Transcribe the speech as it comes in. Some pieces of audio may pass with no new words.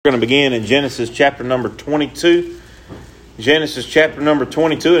going to begin in Genesis chapter number 22. Genesis chapter number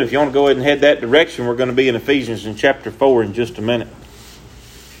 22. And if you want to go ahead and head that direction, we're going to be in Ephesians in chapter 4 in just a minute.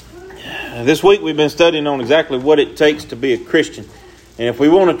 This week we've been studying on exactly what it takes to be a Christian. And if we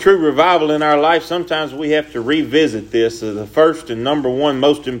want a true revival in our life, sometimes we have to revisit this. The first and number one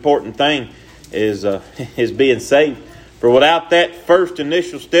most important thing is being saved. For without that first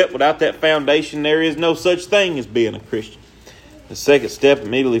initial step, without that foundation, there is no such thing as being a Christian. The second step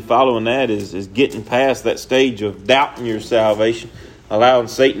immediately following that is getting past that stage of doubting your salvation, allowing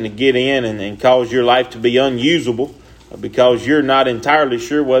Satan to get in and cause your life to be unusable because you're not entirely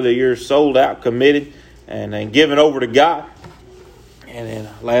sure whether you're sold out, committed, and given over to God. And then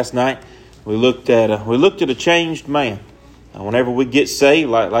last night we looked at a changed man. Whenever we get saved,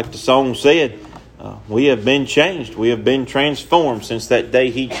 like the song said, we have been changed. We have been transformed since that day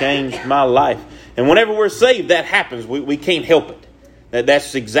He changed my life. And whenever we're saved, that happens. We can't help it.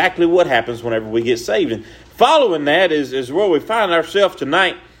 That's exactly what happens whenever we get saved. And following that is where we find ourselves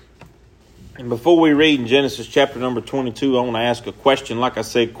tonight. And before we read in Genesis chapter number 22, I want to ask a question. Like I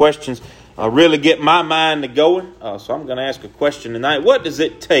said, questions really get my mind to going. So I'm going to ask a question tonight. What does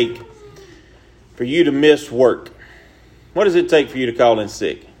it take for you to miss work? What does it take for you to call in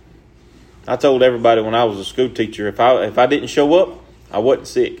sick? I told everybody when I was a school teacher, if I didn't show up, I wasn't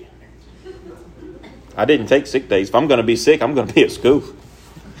sick. I didn't take sick days. If I'm going to be sick, I'm going to be at school.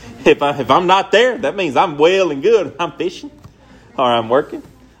 If I'm not there, that means I'm well and good. I'm fishing, or I'm working,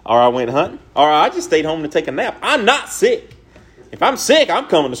 or I went hunting, or I just stayed home to take a nap. I'm not sick. If I'm sick, I'm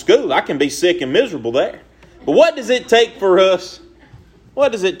coming to school. I can be sick and miserable there. But what does it take for us?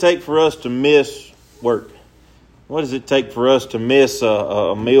 What does it take for us to miss work? What does it take for us to miss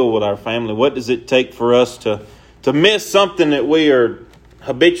a meal with our family? What does it take for us to miss something that we are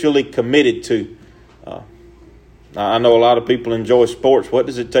habitually committed to? I know a lot of people enjoy sports. What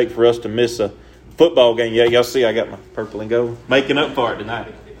does it take for us to miss a football game? Yeah, y'all see I got my purple and gold. Making up for it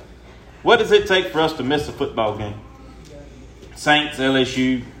tonight. What does it take for us to miss a football game? Saints,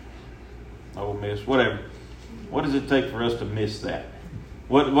 LSU, Ole Miss, whatever. What does it take for us to miss that?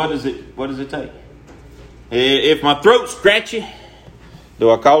 What does it take? If my throat's scratchy, do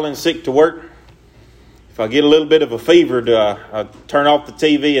I call in sick to work? If I get a little bit of a fever, do I turn off the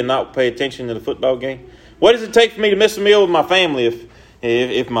TV and not pay attention to the football game? What does it take for me to miss a meal with my family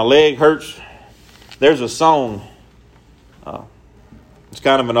if my leg hurts? There's a song. It's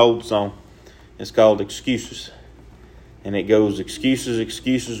kind of an old song. It's called Excuses. And it goes, excuses,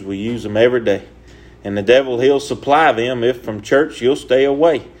 excuses, we use them every day. And the devil, he'll supply them if from church you'll stay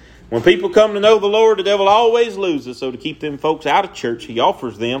away. When people come to know the Lord, the devil always loses. So to keep them folks out of church, he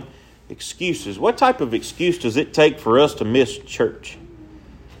offers them excuses. What type of excuse does it take for us to miss church?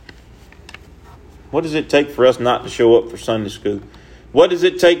 What does it take for us not to show up for Sunday school? What does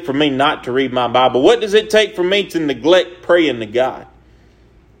it take for me not to read my Bible? What does it take for me to neglect praying to God?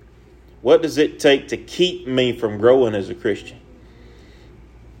 What does it take to keep me from growing as a Christian?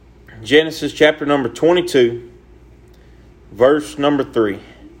 Genesis chapter number 22, verse number 3.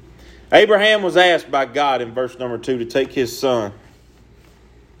 Abraham was asked by God in verse number 2 to take his son,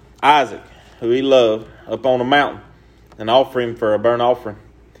 Isaac, who he loved, up on a mountain and offer him for a burnt offering.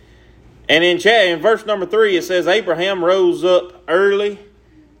 And in verse number 3, it says, Abraham rose up early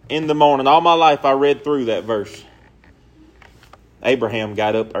in the morning. All my life I read through that verse. Abraham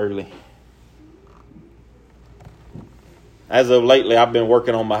got up early. As of lately, I've been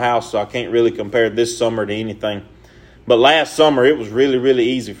working on my house, so I can't really compare this summer to anything. But last summer, it was really, really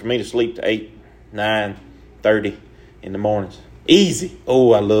easy for me to sleep to 8, 9, 30 in the mornings. Easy.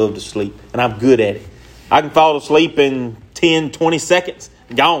 Oh, I love to sleep, and I'm good at it. I can fall asleep in 10, 20 seconds.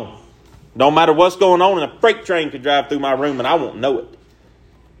 Gone. Don't matter what's going on, and a freight train could drive through my room, and I won't know it.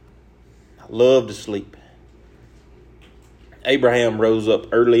 I love to sleep. Abraham rose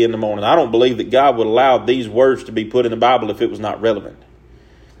up early in the morning. I don't believe that God would allow these words to be put in the Bible if it was not relevant,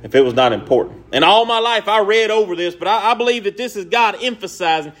 if it was not important. And all my life I read over this, but I believe that this is God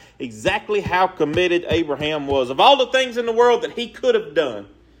emphasizing exactly how committed Abraham was. Of all the things in the world that he could have done,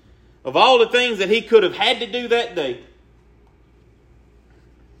 of all the things that he could have had to do that day,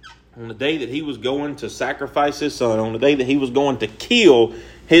 on the day that he was going to sacrifice his son, on the day that he was going to kill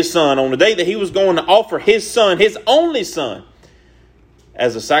his son, on the day that he was going to offer his son, his only son,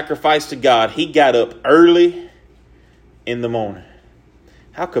 as a sacrifice to God, he got up early in the morning.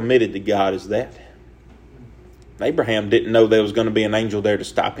 How committed to God is that? Abraham didn't know there was going to be an angel there to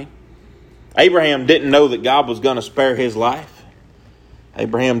stop him. Abraham didn't know that God was going to spare his life.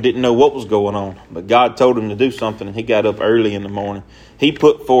 Abraham didn't know what was going on, but God told him to do something, and he got up early in the morning. He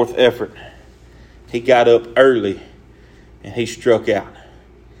put forth effort. He got up early, and he struck out.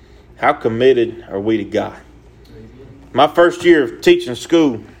 How committed are we to God? My first year of teaching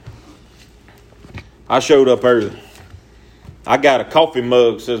school, I showed up early. I got a coffee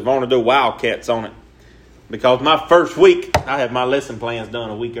mug that says Vonadoo Wildcats on it. Because my first week, I had my lesson plans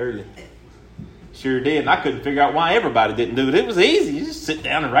done a week early. Sure did. And I couldn't figure out why everybody didn't do it. It was easy. You just sit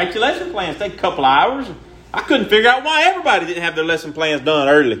down and write your lesson plans. Take a couple of hours. I couldn't figure out why everybody didn't have their lesson plans done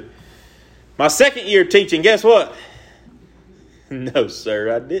early. My second year teaching, guess what? No,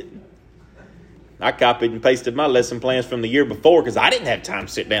 sir, I didn't. I copied and pasted my lesson plans from the year before because I didn't have time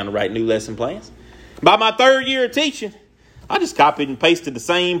to sit down and write new lesson plans. By my third year of teaching, I just copied and pasted the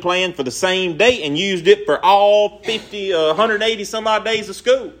same plan for the same day and used it for all 180 some odd days of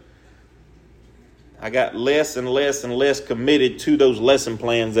school. I got less and less and less committed to those lesson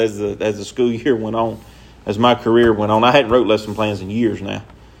plans as the school year went on, as my career went on. I hadn't wrote lesson plans in years now.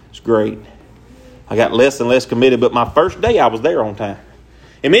 It's great. I got less and less committed, but my first day I was there on time.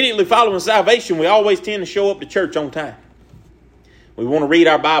 Immediately following salvation, we always tend to show up to church on time. We want to read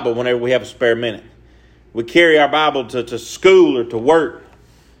our Bible whenever we have a spare minute. We carry our Bible to school or to work.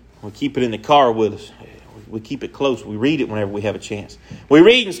 We keep it in the car with us. We keep it close. We read it whenever we have a chance. We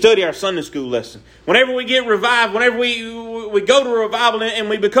read and study our Sunday school lesson. Whenever we get revived, whenever we go to a revival and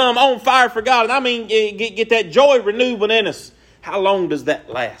we become on fire for God, and I mean get that joy renewed within us, how long does that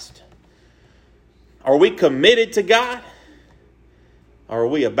last? Are we committed to God? Or are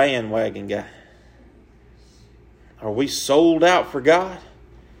we a bandwagon guy? Are we sold out for God?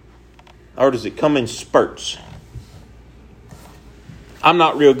 Or does it come in spurts? I'm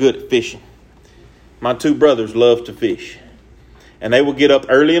not real good at fishing. My two brothers love to fish. And they will get up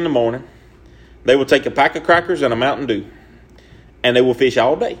early in the morning. They will take a pack of crackers and a Mountain Dew. And they will fish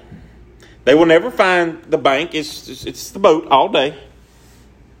all day. They will never find the bank. It's the boat all day.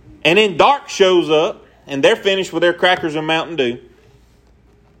 And then dark shows up. And they're finished with their crackers and Mountain Dew.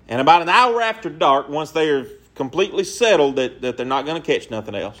 And about an hour after dark, once they are completely settled that they're not going to catch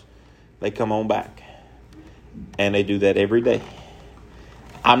nothing else, they come on back. And they do that every day.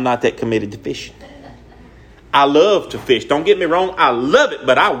 I'm not that committed to fishing. I love to fish. Don't get me wrong. I love it.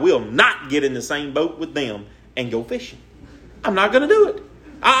 But I will not get in the same boat with them and go fishing. I'm not going to do it.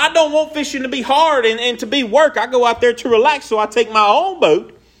 I don't want fishing to be hard and to be work. I go out there to relax, so I take my own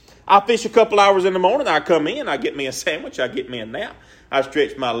boat. I fish a couple hours in the morning. I come in. I get me a sandwich. I get me a nap. I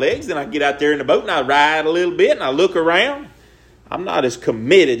stretch my legs. Then I get out there in the boat and I ride a little bit and I look around. I'm not as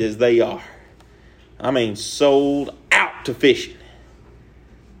committed as they are. I mean, sold out to fishing.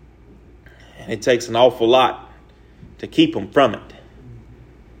 And it takes an awful lot to keep them from it.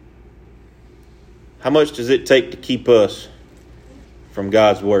 How much does it take to keep us from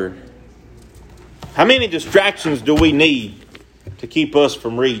God's Word? How many distractions do we need to keep us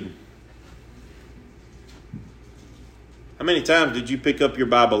from reading? How many times did you pick up your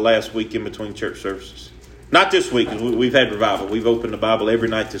Bible last week in between church services? Not this week, because we've had revival. We've opened the Bible every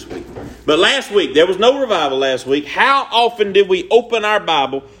night this week. But last week, there was no revival last week. How often did we open our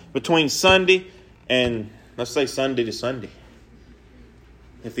Bible between Sunday and, let's say, Sunday to Sunday?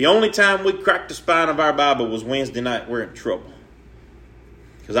 If the only time we cracked the spine of our Bible was Wednesday night, we're in trouble.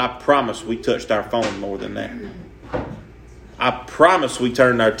 Because I promise we touched our phone more than that. I promise we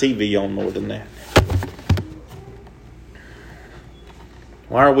turned our TV on more than that.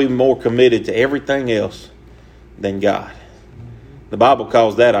 Why are we more committed to everything else than God? The Bible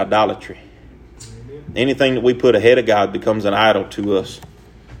calls that idolatry. Anything that we put ahead of God becomes an idol to us.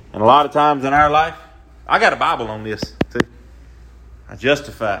 And a lot of times in our life, I got a Bible on this too. I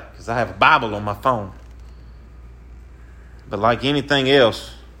justify it because I have a Bible on my phone. But like anything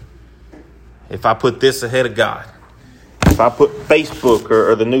else, if I put this ahead of God, if I put Facebook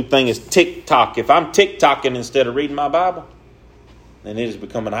or the new thing is TikTok, if I'm TikToking instead of reading my Bible, then it has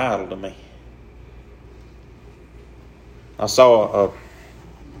become an idol to me. I saw a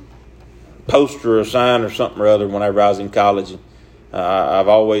poster or sign or something or other whenever I was in college. I've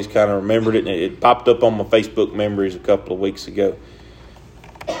always kind of remembered it, and it popped up on my Facebook memories a couple of weeks ago.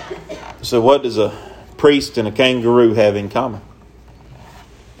 So what does a priest and a kangaroo have in common?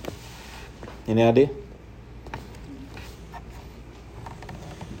 Any idea?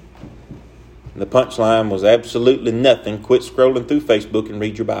 The punchline was absolutely nothing. Quit scrolling through Facebook and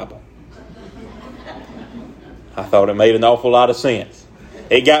read your Bible. I thought it made an awful lot of sense.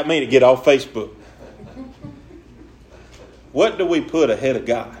 It got me to get off Facebook. What do we put ahead of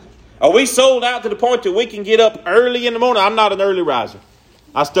God? Are we sold out to the point that we can get up early in the morning? I'm not an early riser.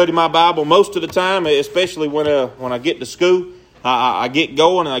 I study my Bible most of the time, especially when I get to school. I get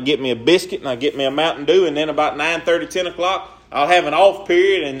going and I get me a biscuit and I get me a Mountain Dew, and then about 9:30, 10 o'clock, I'll have an off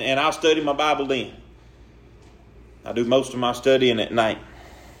period and I'll study my Bible then. I do most of my studying at night.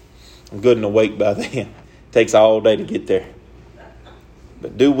 I'm good and awake by then. It takes all day to get there.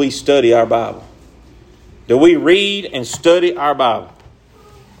 But do we study our Bible? Do we read and study our Bible?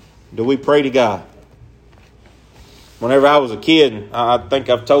 Do we pray to God? Whenever I was a kid, I think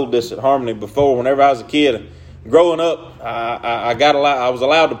I've told this at Harmony before. Whenever I was a kid, growing up, I was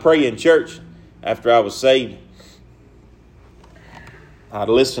allowed to pray in church after I was saved. I'd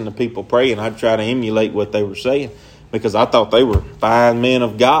listen to people pray and I'd try to emulate what they were saying because I thought they were fine men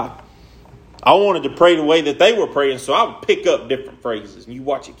of God. I wanted to pray the way that they were praying, so I would pick up different phrases. And you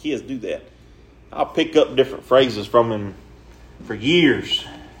watch your kids do that. I'll pick up different phrases from them for years.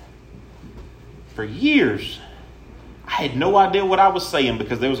 For years. I had no idea what I was saying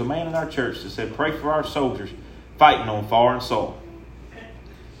because there was a man in our church that said, pray for our soldiers fighting on foreign soil.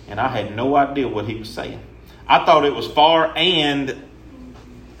 And I had no idea what he was saying. I thought it was far and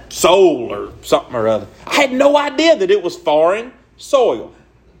soul or something or other. I had no idea that it was foreign soil.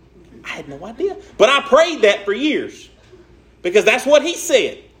 I had no idea. But I prayed that for years because that's what he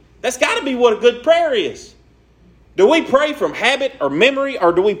said. That's got to be what a good prayer is. Do we pray from habit or memory,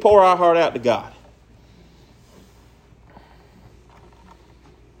 or do we pour our heart out to God?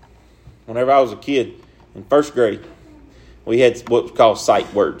 Whenever I was a kid in first grade, we had what was called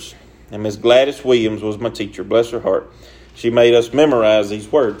sight words. And Miss Gladys Williams was my teacher, bless her heart. She made us memorize these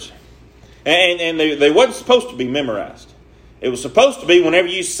words. And they wasn't supposed to be memorized. It was supposed to be whenever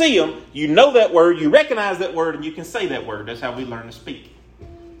you see them, you know that word, you recognize that word, and you can say that word. That's how we learn to speak.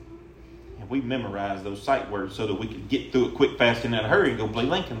 And we memorized those sight words so that we could get through it quick, fast, and in a hurry and go play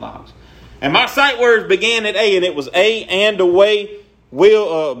Lincoln Logs. And my sight words began at A, and it was A and away,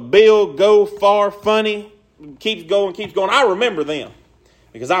 Bill, go far, funny, keeps going. I remember them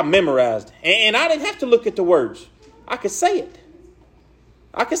because I memorized. And I didn't have to look at the words. I could say it.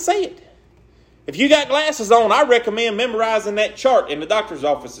 If you got glasses on, I recommend memorizing that chart in the doctor's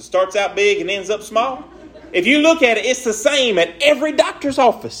office. It starts out big and ends up small. If you look at it, it's the same at every doctor's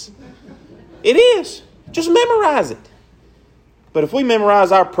office. It is. Just memorize it. But if we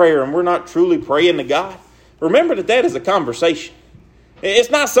memorize our prayer and we're not truly praying to God, remember that is a conversation. It's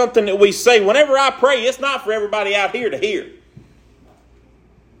not something that we say. Whenever I pray, it's not for everybody out here to hear.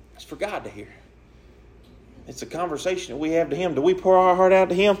 It's for God to hear. It's a conversation that we have to Him. Do we pour our heart out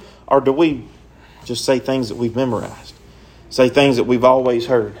to Him, or do we just say things that we've memorized? Say things that we've always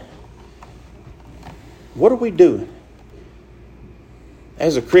heard? What are we doing?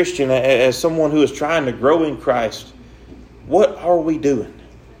 As a Christian, as someone who is trying to grow in Christ, what are we doing?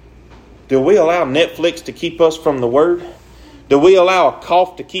 Do we allow Netflix to keep us from the Word? Do we allow a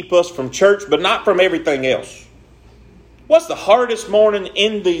cough to keep us from church, but not from everything else? What's the hardest morning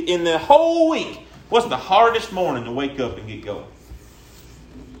in the whole week? What's the hardest morning to wake up and get going?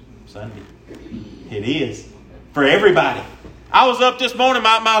 Sunday. It is. For everybody. I was up this morning.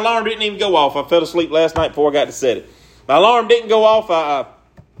 My alarm didn't even go off. I fell asleep last night before I got to set it. My alarm didn't go off.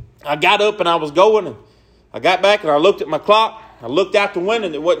 I got up and I was going. And I got back and I looked at my clock. I looked out the window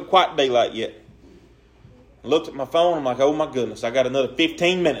and it wasn't quite daylight yet. I looked at my phone. I'm like, oh my goodness, I got another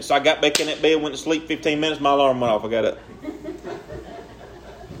 15 minutes. So I got back in that bed, went to sleep 15 minutes. My alarm went off. I got up.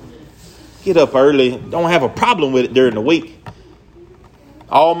 Get up early. Don't have a problem with it during the week.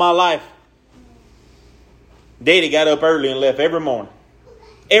 All my life, Daddy got up early and left every morning.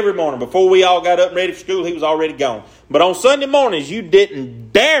 Every morning. Before we all got up and ready for school, he was already gone. But on Sunday mornings, you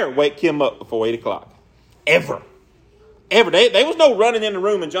didn't dare wake him up before 8 o'clock. Ever. There was no running in the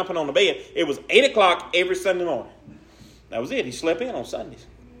room and jumping on the bed. It was 8 o'clock every Sunday morning. That was it. He slept in on Sundays.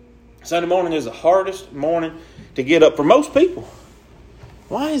 Sunday morning is the hardest morning to get up for most people.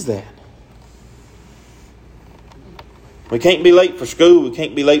 Why is that? We can't be late for school. We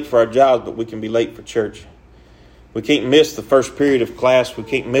can't be late for our jobs, but we can be late for church. We can't miss the first period of class. We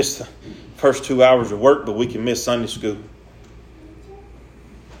can't miss the first 2 hours of work, but we can miss Sunday school.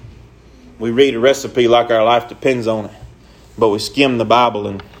 We read a recipe like our life depends on it, but we skim the Bible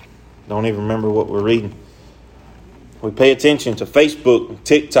and don't even remember what we're reading. We pay attention to Facebook and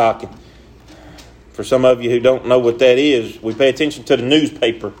TikTok. And for some of you who don't know what that is, we pay attention to the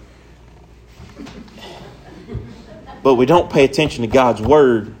newspaper. But we don't pay attention to God's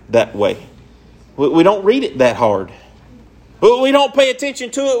Word that way. We don't read it that hard. We don't pay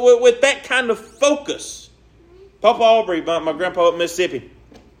attention to it with that kind of focus. Papa Aubrey, my grandpa up in Mississippi,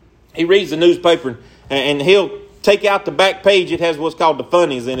 he reads the newspaper and he'll take out the back page. It has what's called the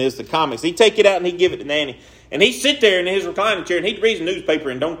funnies in it. It's the comics. He'd take it out and he'd give it to Nanny. And he'd sit there in his reclining chair and he'd read the newspaper.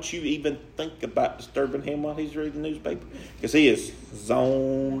 And don't you even think about disturbing him while he's reading the newspaper. Because he is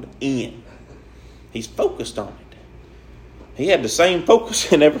zoned in. He's focused on it. He had the same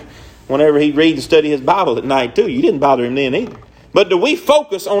focus whenever he'd read and study his Bible at night too. You didn't bother him then either. But do we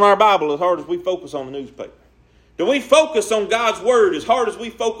focus on our Bible as hard as we focus on the newspaper? Do we focus on God's Word as hard as we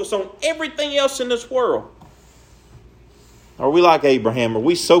focus on everything else in this world? Are we like Abraham? Are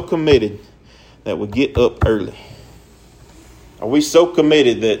we so committed that we get up early? Are we so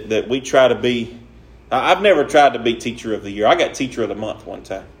committed that we try to be... I've never tried to be Teacher of the Year. I got Teacher of the Month one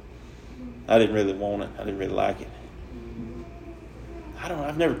time. I didn't really want it. I didn't really like it.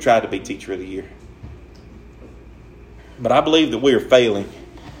 I've never tried to be Teacher of the Year. But I believe that we are failing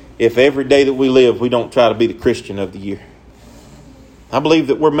if every day that we live we don't try to be the Christian of the Year. I believe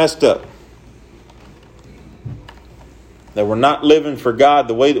that we're messed up. That we're not living for God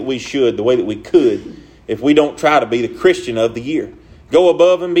the way that we should, the way that we could, if we don't try to be the Christian of the year. Go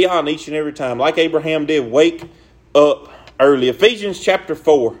above and beyond each and every time. Like Abraham did, wake up early. Ephesians chapter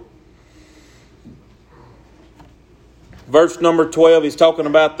 4. Verse number 12, he's talking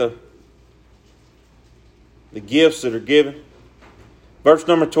about the gifts that are given. Verse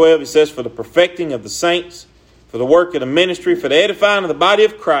number 12, he says, for the perfecting of the saints, for the work of the ministry, for the edifying of the body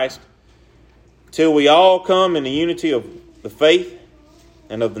of Christ, till we all come in the unity of the faith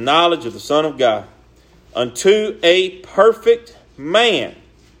and of the knowledge of the Son of God, unto a perfect man,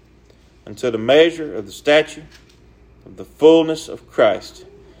 unto the measure of the stature of the fullness of Christ,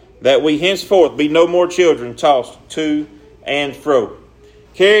 that we henceforth be no more children tossed to and fro,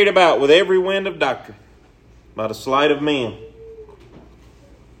 carried about with every wind of doctrine, by the sleight of men,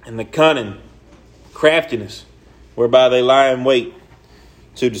 and the cunning craftiness whereby they lie in wait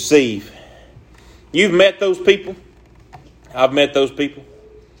to deceive. You've met those people. I've met those people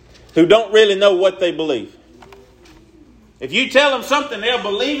who don't really know what they believe. If you tell them something, they'll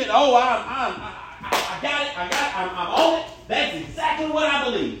believe it. Oh, I got it. I'm on it. That's exactly what I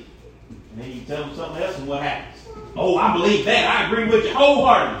believe. And then you tell them something else, and what happens? Oh, I believe that. I agree with you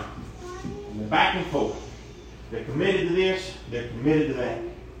wholeheartedly. And they're back and forth. They're committed to this. They're committed to that.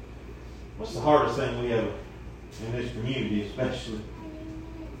 What's the hardest thing we have in this community, especially?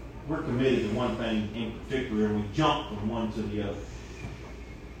 We're committed to one thing in particular, and we jump from one to the other.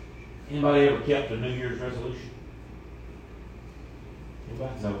 Anybody ever kept a New Year's resolution?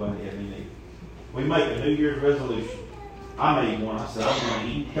 Anybody? Nobody had any. We make a New Year's resolution. I made one. I said, I'm going to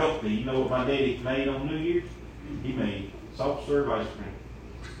eat healthy. You know what my daddy made on New Year's? He made soft serve ice cream.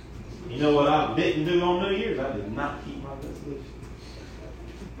 You know what I didn't do on New Year's? I did not keep my resolution.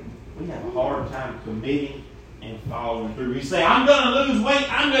 We have a hard time committing and following through. We say, I'm going to lose weight.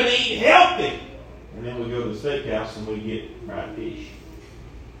 I'm going to eat healthy. And then we go to the steakhouse and we get fried fish.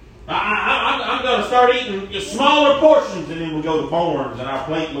 I'm going to start eating smaller portions. And then we go to Barnes and our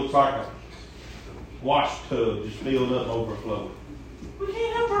plate looks like a wash tub just filled up overflowing. We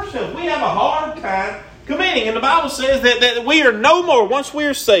can't help ourselves. We have a hard time committing. And the Bible says that we are no more, once we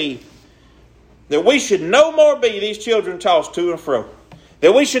are saved, that we should no more be these children tossed to and fro.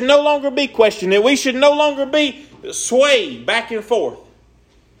 That we should no longer be questioned. That we should no longer be swayed back and forth.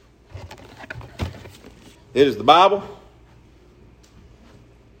 It is the Bible.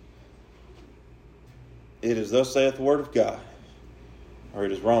 It is thus saith the Word of God. Or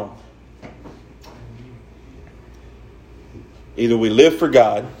it is wrong. Either we live for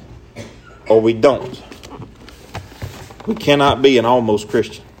God or we don't. We cannot be an almost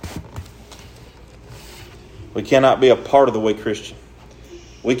Christian. We cannot be a part of the way Christian.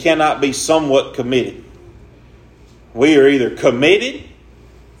 We cannot be somewhat committed. We are either committed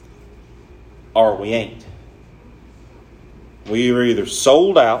or we ain't. We are either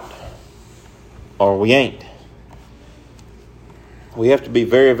sold out or we ain't. We have to be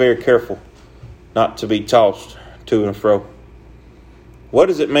very, very careful not to be tossed to and fro. What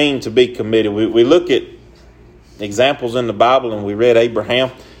does it mean to be committed? We look at examples in the Bible and we read Abraham.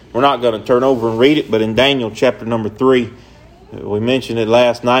 We're not going to turn over and read it, but in Daniel chapter number 3, we mentioned it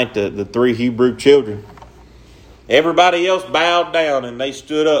last night, the 3 Hebrew children. Everybody else bowed down and they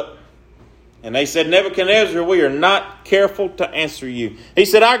stood up. And they said, Nebuchadnezzar, we are not careful to answer you. He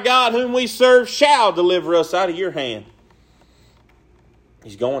said, our God whom we serve shall deliver us out of your hand.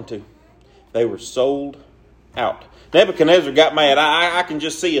 He's going to. They were sold out. Nebuchadnezzar got mad. I can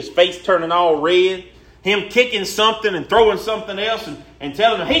just see his face turning all red. Him kicking something and throwing something else and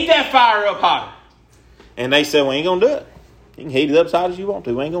telling them, heat that fire up hotter. And they said, we ain't going to do it. You can heat it up as hot as you want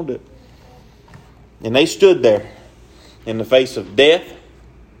to. We ain't going to do it. And they stood there in the face of death,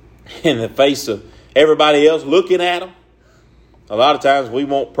 in the face of everybody else looking at them. A lot of times we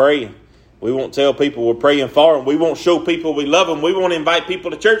won't pray. We won't tell people we're praying for them. We won't show people we love them. We won't invite people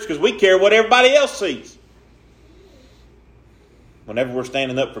to church because we care what everybody else sees. Whenever we're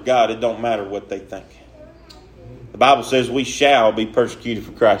standing up for God, it don't matter what they think. The Bible says we shall be persecuted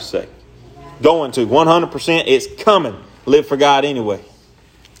for Christ's sake. Going to 100%. It's coming. live for God anyway.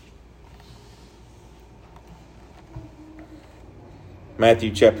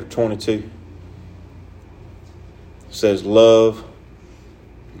 Matthew chapter 22 says, love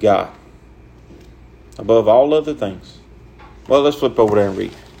God above all other things. Well, let's flip over there and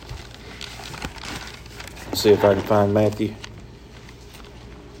read. Let's see if I can find Matthew.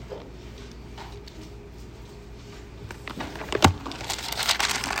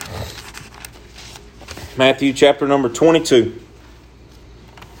 Matthew chapter number 22.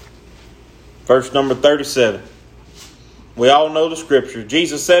 Verse number 37. We all know the scripture.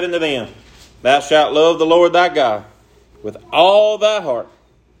 Jesus said unto them, thou shalt love the Lord thy God with all thy heart,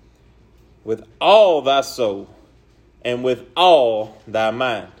 with all thy soul, and with all thy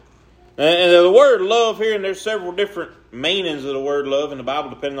mind. And the word love here, and there's several different meanings of the word love in the Bible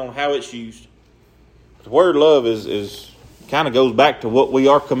depending on how it's used. The word love is kind of goes back to what we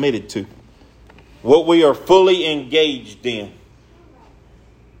are committed to, what we are fully engaged in.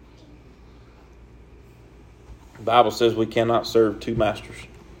 The Bible says we cannot serve two masters.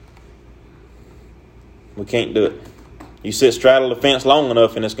 We can't do it. You sit straddle the fence long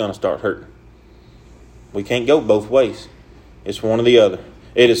enough and it's going to start hurting. We can't go both ways. It's one or the other.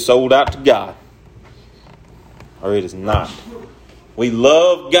 It is sold out to God or it is not. We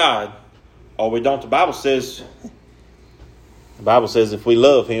love God or we don't. The Bible says if we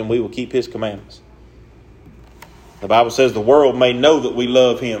love Him, we will keep His commandments. The Bible says the world may know that we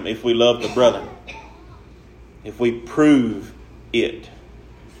love Him if we love the brethren. If we prove it.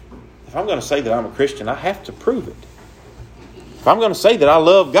 If I'm going to say that I'm a Christian, I have to prove it. If I'm going to say that I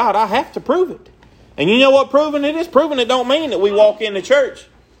love God, I have to prove it. And you know what proving it is? Proving it don't mean that we walk into church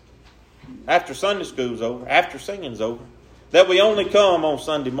after Sunday school's over, after singing's over, that we only come on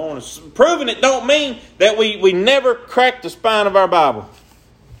Sunday mornings. Proving it don't mean that we never crack the spine of our Bible.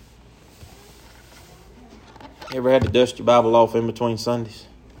 You ever had to dust your Bible off in between Sundays?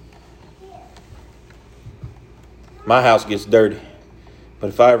 My house gets dirty. But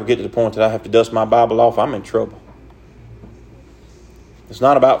if I ever get to the point that I have to dust my Bible off, I'm in trouble. It's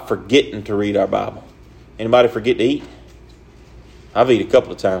not about forgetting to read our Bible. Anybody forget to eat? I've eaten a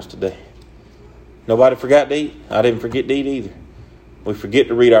couple of times today. Nobody forgot to eat? I didn't forget to eat either. We forget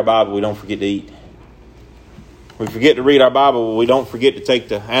to read our Bible, we don't forget to eat. We forget to read our Bible, we don't forget to take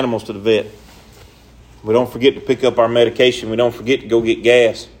the animals to the vet. We don't forget to pick up our medication. We don't forget to go get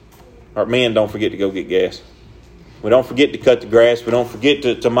gas. Our men don't forget to go get gas. We don't forget to cut the grass. We don't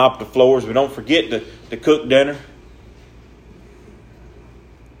forget to mop the floors. We don't forget to cook dinner.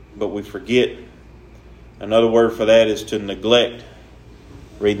 But we forget. Another word for that is to neglect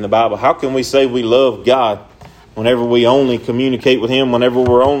reading the Bible. How can we say we love God whenever we only communicate with Him, whenever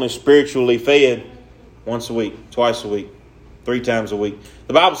we're only spiritually fed once a week, twice a week, 3 times a week?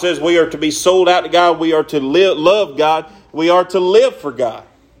 The Bible says we are to be sold out to God. We are to love God. We are to live for God.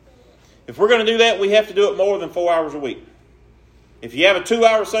 If we're going to do that, we have to do it more than 4 hours a week. If you have a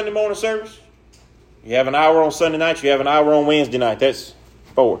 2-hour Sunday morning service, you have an hour on Sunday night, you have an hour on Wednesday night. That's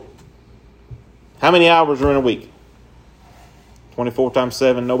 4. How many hours are in a week? 24 times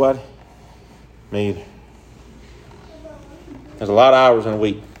 7, nobody? Me either. There's a lot of hours in a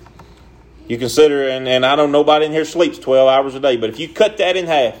week. You consider, and I know nobody in here sleeps 12 hours a day, but if you cut that in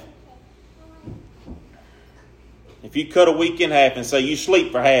half, if you cut a week in half and say you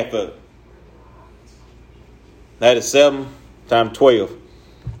sleep for half of it, that is 7 times 12.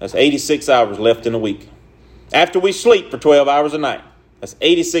 That's 86 hours left in a week. After we sleep for 12 hours a night, that's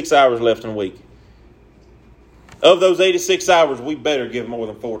 86 hours left in a week. Of those 86 hours, we better give more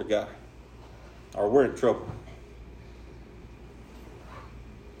than 4 to God, or we're in trouble.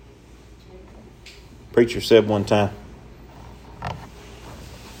 Preacher said one time,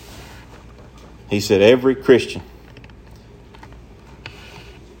 he said, every Christian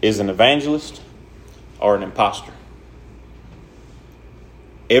is an evangelist or an imposter.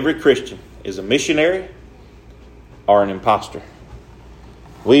 Every Christian is a missionary or an imposter.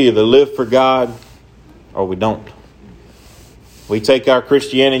 We either live for God or we don't. We take our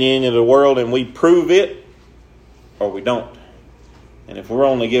Christianity into the world and we prove it or we don't. And if we're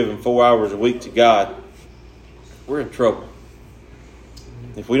only giving 4 hours a week to God, we're in trouble.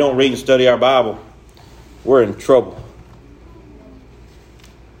 If we don't read and study our Bible, we're in trouble.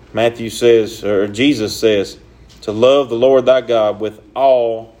 Matthew says, or Jesus says, to love the Lord thy God with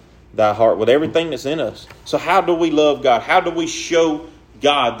all thy heart, with everything that's in us. So how do we love God? How do we show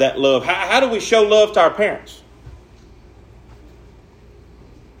God that love? How do we show love to our parents?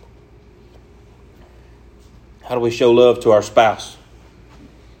 How do we show love to our spouse?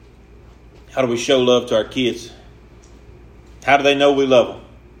 How do we show love to our kids? How do they know we love them?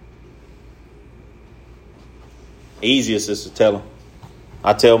 Easiest is to tell them.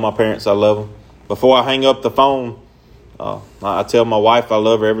 I tell my parents I love them. Before I hang up the phone, I tell my wife I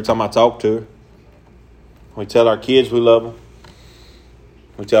love her every time I talk to her. We tell our kids we love them.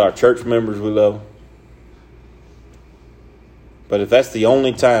 We tell our church members we love them. But if that's the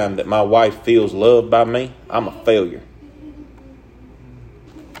only time that my wife feels loved by me, I'm a failure.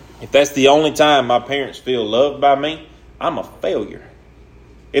 If that's the only time my parents feel loved by me, I'm a failure.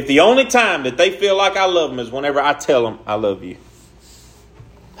 If the only time that they feel like I love them is whenever I tell them I love you.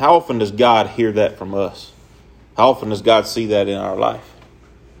 How often does God hear that from us? How often does God see that in our life?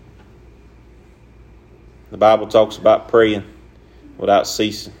 The Bible talks about praying without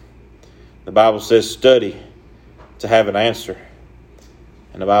ceasing. The Bible says study to have an answer.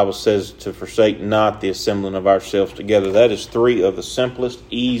 And the Bible says to forsake not the assembling of ourselves together. That is 3 of the simplest,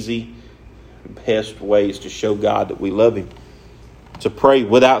 easy, best ways to show God that we love Him. To pray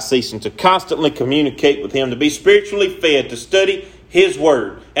without ceasing, to constantly communicate with Him, to be spiritually fed, to study His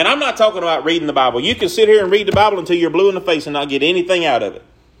Word. And I'm not talking about reading the Bible. You can sit here and read the Bible until you're blue in the face and not get anything out of it.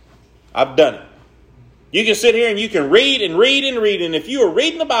 I've done it. You can sit here and you can read and read and read. And if you are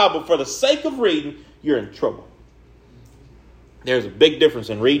reading the Bible for the sake of reading, you're in trouble. There's a big difference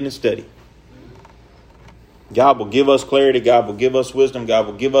in reading and study. God will give us clarity. God will give us wisdom. God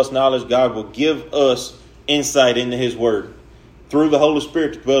will give us knowledge. God will give us insight into His Word through the Holy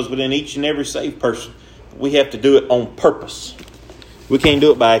Spirit that dwells within each and every saved person. We have to do it on purpose. We can't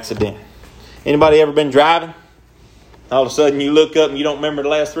do it by accident. Anybody ever been driving? All of a sudden you look up and you don't remember the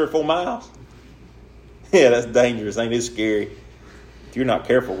last 3 or 4 miles? Yeah, that's dangerous. Ain't it scary? If you're not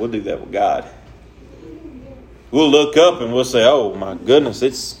careful, we'll do that with God. We'll look up and we'll say, oh my goodness,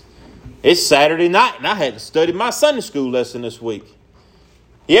 it's Saturday night and I had to study my Sunday school lesson this week.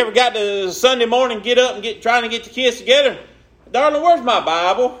 You ever got to Sunday morning, get up and trying to get the kids together? Darling, where's my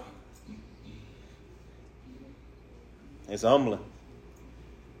Bible? It's humbling.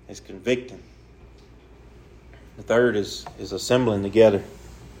 It's convicting. The third is assembling together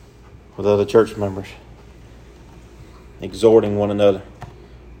with other church members. Exhorting one another.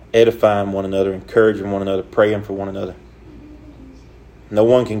 Edifying one another, encouraging one another, praying for one another. No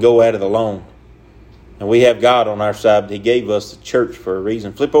one can go at it alone. And we have God on our side, but He gave us the church for a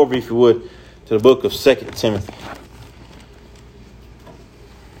reason. Flip over, if you would, to the book of 2 Timothy.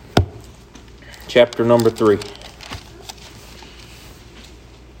 Chapter number 3.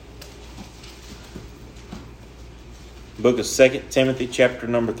 Book of 2 Timothy, chapter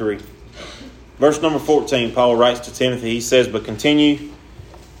number 3. Verse number 14, Paul writes to Timothy, he says, but continue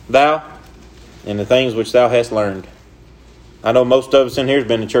thou in the things which thou hast learned. I know most of us in here has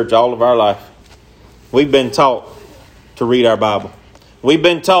been in church all of our life. We've been taught to read our Bible. We've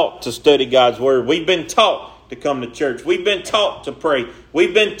been taught to study God's Word. We've been taught to come to church. We've been taught to pray.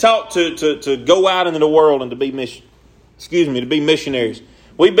 We've been taught to go out into the world and to be missionaries.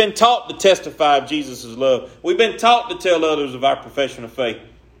 We've been taught to testify of Jesus' love. We've been taught to tell others of our profession of faith.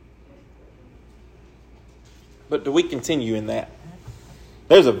 But do we continue in that?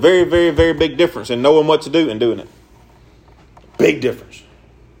 There's a very, very, very big difference in knowing what to do and doing it. Big difference.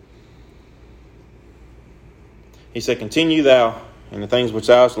 He said, continue thou in the things which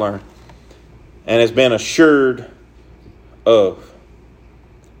thou hast learned, and has been assured of,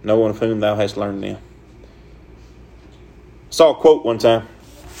 no one of whom thou hast learned them. I saw a quote one time.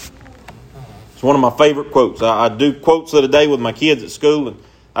 It's one of my favorite quotes. I do quotes of the day with my kids at school, and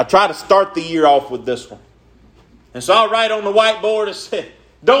I try to start the year off with this one. And so I write on the whiteboard, it said,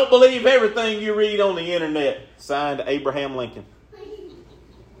 don't believe everything you read on the internet. Signed, Abraham Lincoln.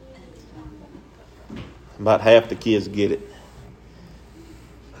 About half the kids get it.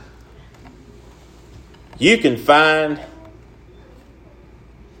 You can find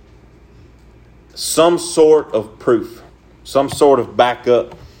some sort of proof, some sort of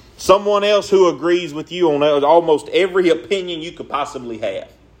backup, someone else who agrees with you on almost every opinion you could possibly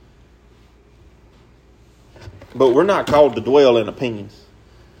have. But we're not called to dwell in opinions,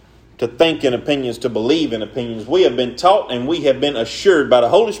 to think in opinions, to believe in opinions. We have been taught and we have been assured by the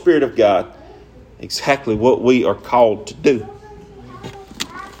Holy Spirit of God exactly what we are called to do.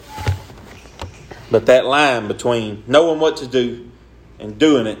 But that line between knowing what to do and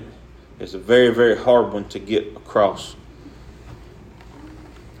doing it is a very, very hard one to get across.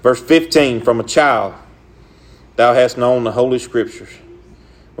 Verse 15, from a child thou hast known the Holy Scriptures,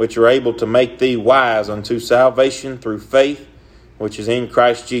 which are able to make thee wise unto salvation through faith, which is in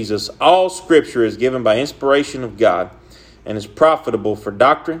Christ Jesus. All Scripture is given by inspiration of God, and is profitable for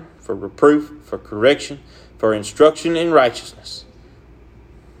doctrine, for reproof, for correction, for instruction in righteousness,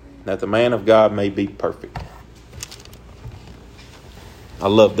 that the man of God may be perfect. I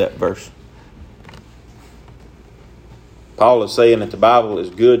love that verse. Paul is saying that the Bible is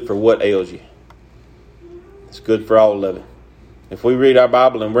good for what ails you. It's good for all of it. If we read our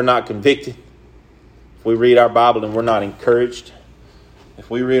Bible and we're not convicted, if we read our Bible and we're not encouraged, if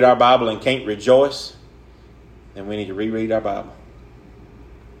we read our Bible and can't rejoice, then we need to reread our Bible.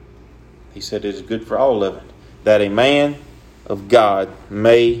 He said it is good for all of it, that a man of God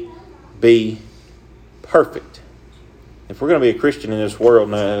may be perfect. If we're going to be a Christian in this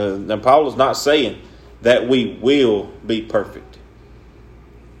world, now Paul is not saying that we will be perfect.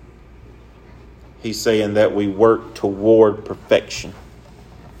 He's saying that we work toward perfection.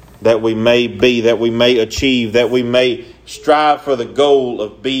 That we may be, that we may achieve, that we may strive for the goal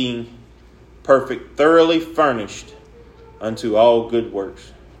of being perfect, thoroughly furnished unto all good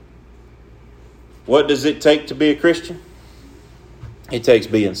works. What does it take to be a Christian? It takes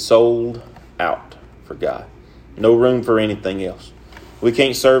being sold out for God. No room for anything else. We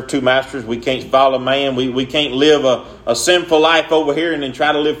can't serve two masters. We can't follow man. We can't live a sinful life over here and then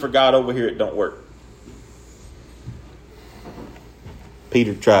try to live for God over here. It don't work.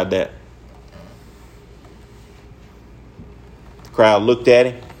 Peter tried that. The crowd looked at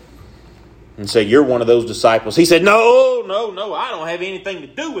him and said, "You're one of those disciples." He said, No, I don't have anything to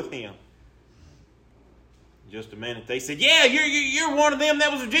do with him. Just a minute. They said, "Yeah, you're one of them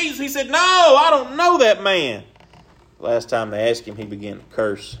that was with Jesus." He said, "No, I don't know that man." Last time they asked him, he began to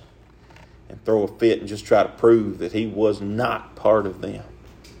curse and throw a fit and just try to prove that he was not part of them.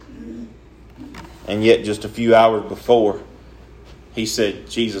 And yet just a few hours before, he said,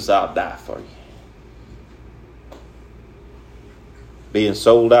 "Jesus, I'll die for you." Being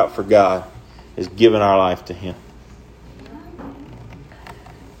sold out for God is giving our life to Him.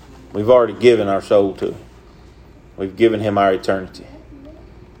 We've already given our soul to Him. We've given Him our eternity.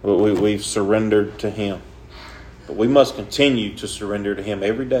 We've surrendered to Him. But we must continue to surrender to Him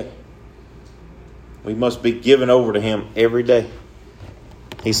every day. We must be given over to Him every day.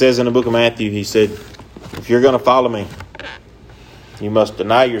 He says in the book of Matthew, He said, if you're going to follow me, you must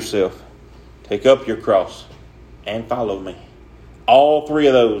deny yourself, take up your cross, and follow me. All three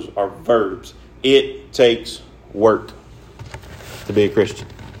of those are verbs. It takes work to be a Christian.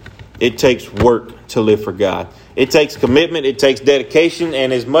 It takes work to live for God. It takes commitment. It takes dedication.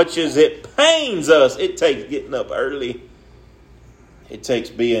 And as much as it pains us, it takes getting up early. It takes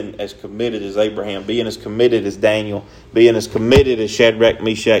being as committed as Abraham, being as committed as Daniel, being as committed as Shadrach,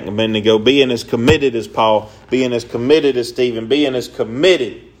 Meshach, and Abednego, being as committed as Paul, being as committed as Stephen, being as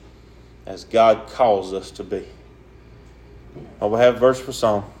committed as God calls us to be. Well, we'll have a verse for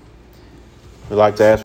song. We'd like to ask